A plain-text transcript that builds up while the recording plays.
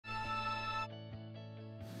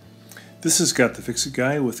This has got the Fix It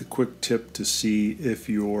Guy with a quick tip to see if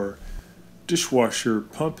your dishwasher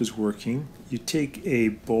pump is working. You take a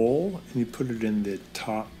bowl and you put it in the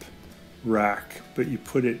top rack, but you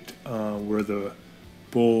put it where the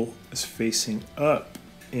bowl is facing up,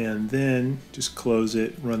 and then just close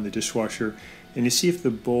it, run the dishwasher, and you see if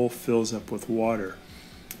the bowl fills up with water.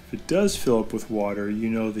 If it does fill up with water, you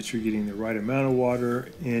know that you're getting the right amount of water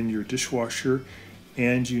in your dishwasher,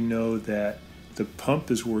 and you know that the pump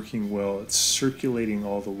is working well, it's circulating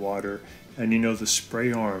all the water, and you know the spray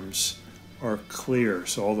arms are clear,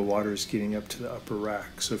 so all the water is getting up to the upper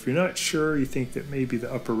rack. So if you're not sure, you think that maybe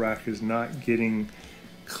the upper rack is not getting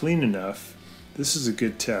clean enough, this is a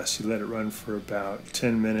good test. You let it run for about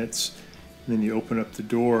 10 minutes, and then you open up the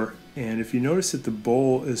door, and if you notice that the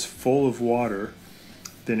bowl is full of water,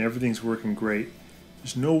 then everything's working great.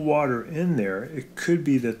 There's no water in there. It could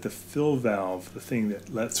be that the fill valve, the thing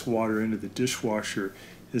that lets water into the dishwasher,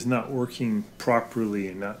 is not working properly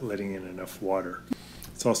and not letting in enough water.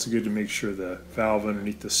 It's also good to make sure the valve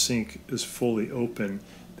underneath the sink is fully open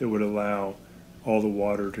that would allow all the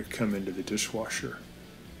water to come into the dishwasher.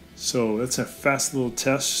 So that's a fast little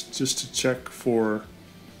test just to check for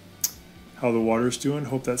how the water is doing.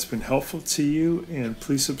 Hope that's been helpful to you, and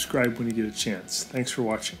please subscribe when you get a chance. Thanks for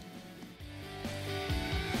watching.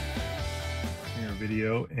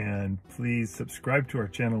 Video, and please subscribe to our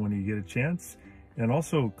channel when you get a chance, and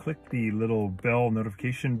also click the little bell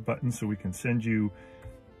notification button so we can send you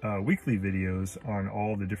weekly videos on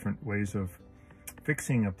all the different ways of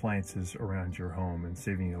fixing appliances around your home and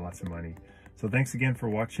saving you lots of money. So thanks again for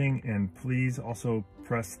watching, and please also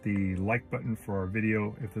press the like button for our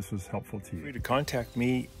video if this was helpful to you. Feel free to contact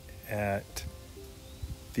me at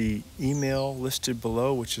the email listed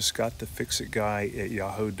below, which is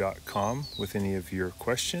scottthefixitguy@yahoo.com, with any of your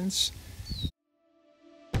questions.